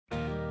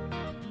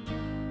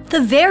The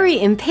Very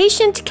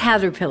Impatient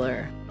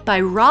Caterpillar by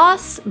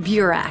Ross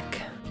Burach.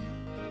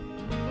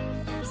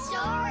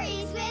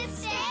 Stories with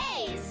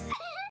Stays.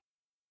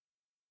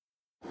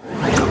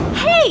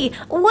 Hey,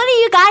 what are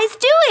you guys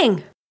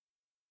doing?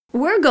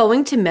 We're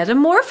going to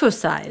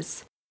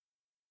metamorphosize.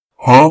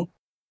 Huh?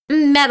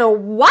 Meta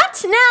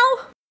what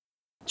now?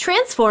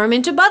 Transform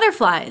into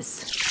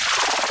butterflies.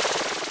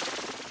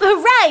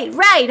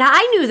 Right,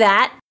 I knew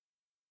that.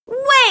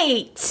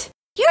 Wait!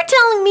 You're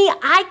telling me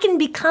I can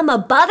become a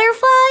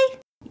butterfly?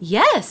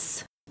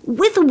 Yes.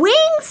 With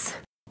wings?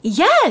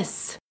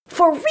 Yes.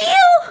 For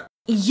real?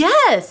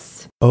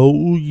 Yes.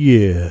 Oh,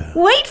 yeah.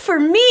 Wait for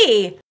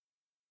me.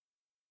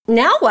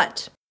 Now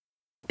what?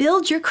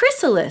 Build your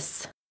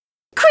chrysalis.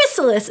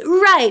 Chrysalis,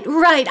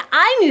 right,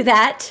 I knew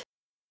that.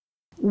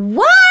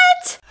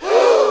 What?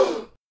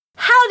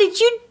 How did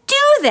you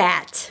do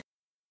that?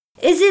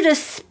 Is it a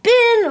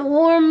spin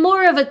or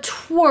more of a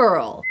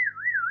twirl?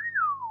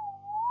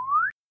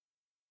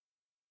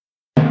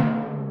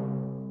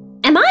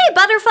 Am I a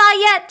butterfly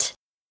yet?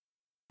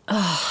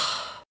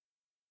 Ugh.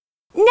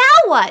 Now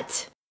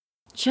what?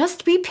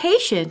 Just be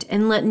patient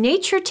and let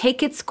nature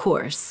take its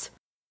course.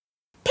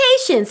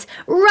 Patience,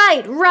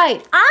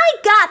 right, I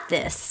got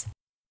this.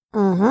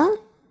 Am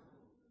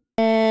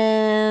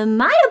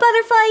I a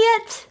butterfly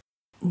yet?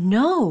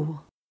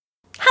 No.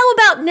 How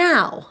about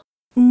now?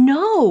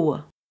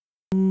 No.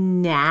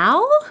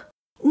 Now?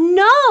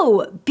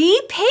 No, be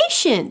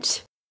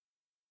patient.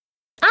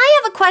 I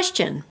have a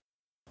question.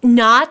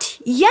 Not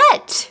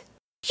yet.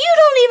 You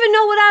don't even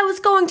know what I was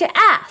going to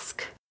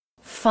ask.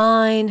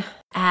 Fine,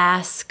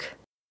 ask.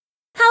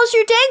 How's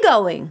your day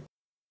going?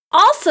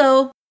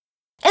 Also,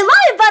 am I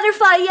a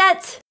butterfly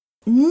yet?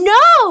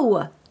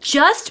 No!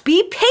 Just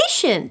be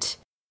patient.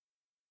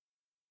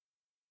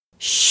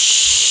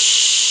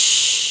 Shh.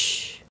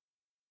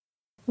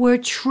 We're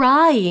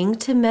trying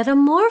to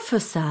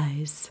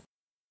metamorphosize.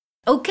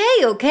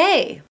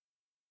 Okay.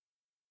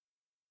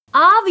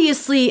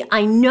 Obviously,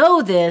 I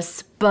know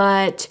this,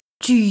 but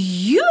do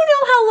you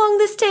know how long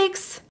this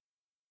takes?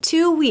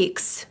 2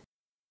 weeks.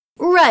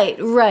 Right,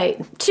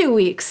 2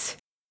 weeks.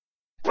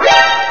 2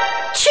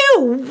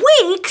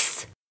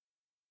 weeks?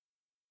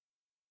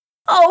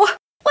 Oh,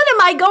 what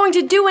am I going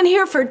to do in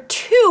here for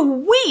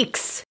 2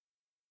 weeks?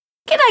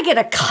 Can I get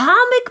a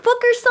comic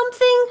book or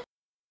something?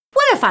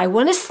 What if I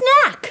want a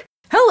snack?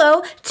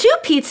 Hello, 2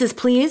 pizzas,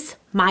 please.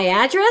 My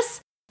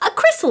address? A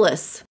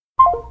chrysalis.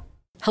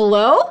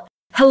 Hello?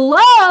 How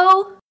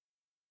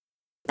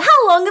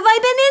long have I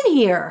been in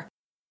here?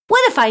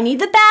 What if I need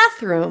the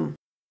bathroom?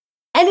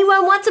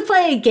 Anyone want to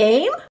play a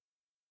game?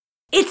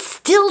 It's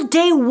still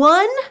day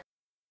 1?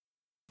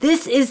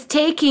 This is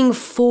taking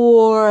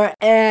forever.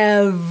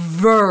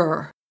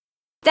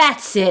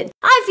 That's it.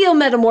 I feel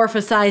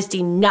metamorphosized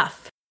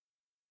enough.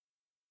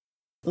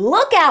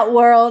 Look out,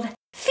 world.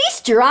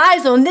 Feast your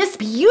eyes on this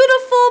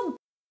beautiful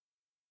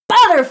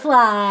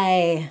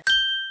butterfly.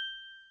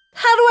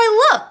 How do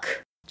I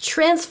look?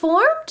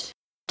 Transformed?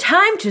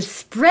 Time to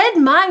spread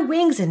my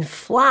wings and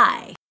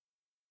fly.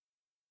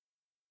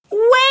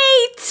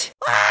 Wait!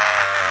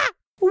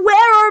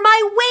 Where are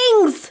my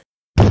wings?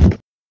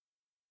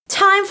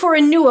 Time for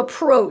a new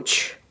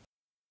approach.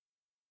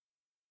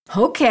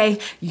 Okay,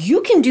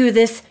 you can do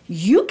this.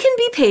 You can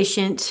be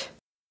patient.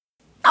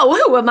 Oh,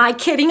 who am I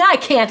kidding? I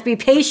can't be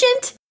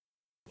patient.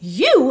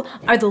 You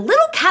are the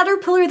little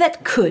caterpillar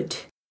that could.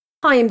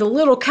 I am the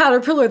little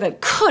caterpillar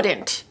that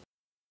couldn't.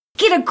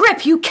 Get a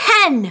grip, you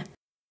can!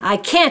 I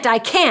can't.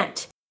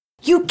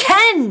 You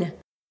can!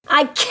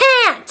 I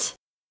can't!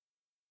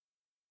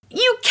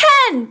 You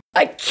can!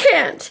 I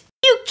can't!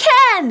 You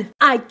can!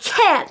 I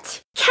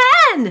can't!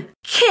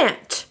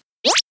 Can't!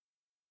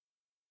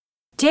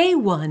 Day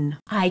 1,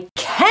 I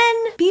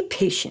can be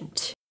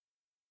patient.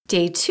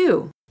 Day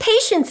 2,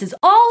 patience is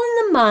all in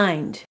the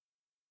mind.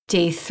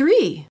 Day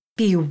 3,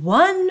 be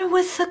one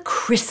with the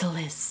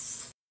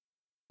chrysalis.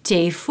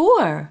 Day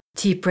 4,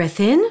 deep breath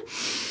in.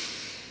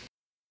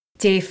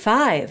 Day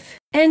 5,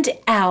 and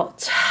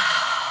out.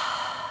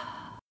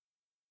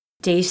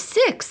 Day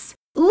 6,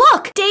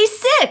 look, day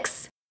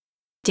 6.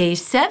 Day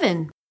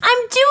 7,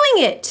 I'm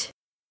doing it.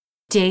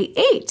 Day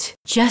 8,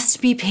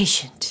 just be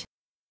patient.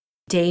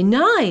 Day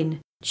 9,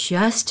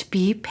 just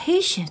be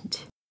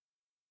patient.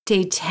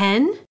 Day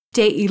 10,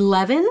 day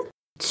 11,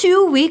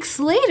 2 weeks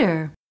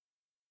later.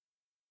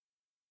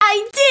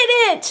 I did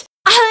it!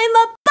 I'm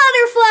a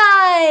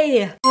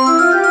butterfly!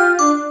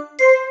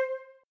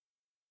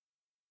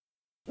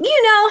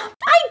 You know,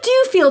 I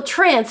do feel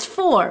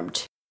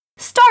transformed.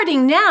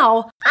 Starting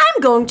now,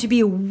 I'm going to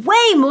be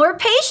way more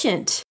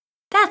patient.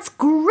 That's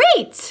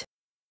great!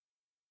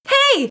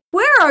 Hey,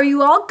 where are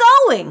you all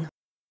going?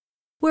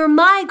 We're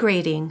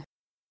migrating.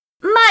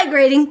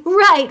 Migrating,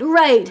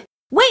 right.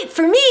 Wait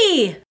for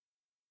me!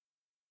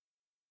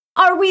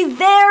 Are we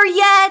there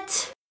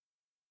yet?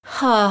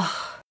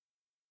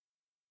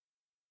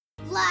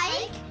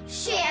 Like,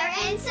 share,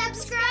 and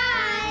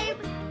subscribe.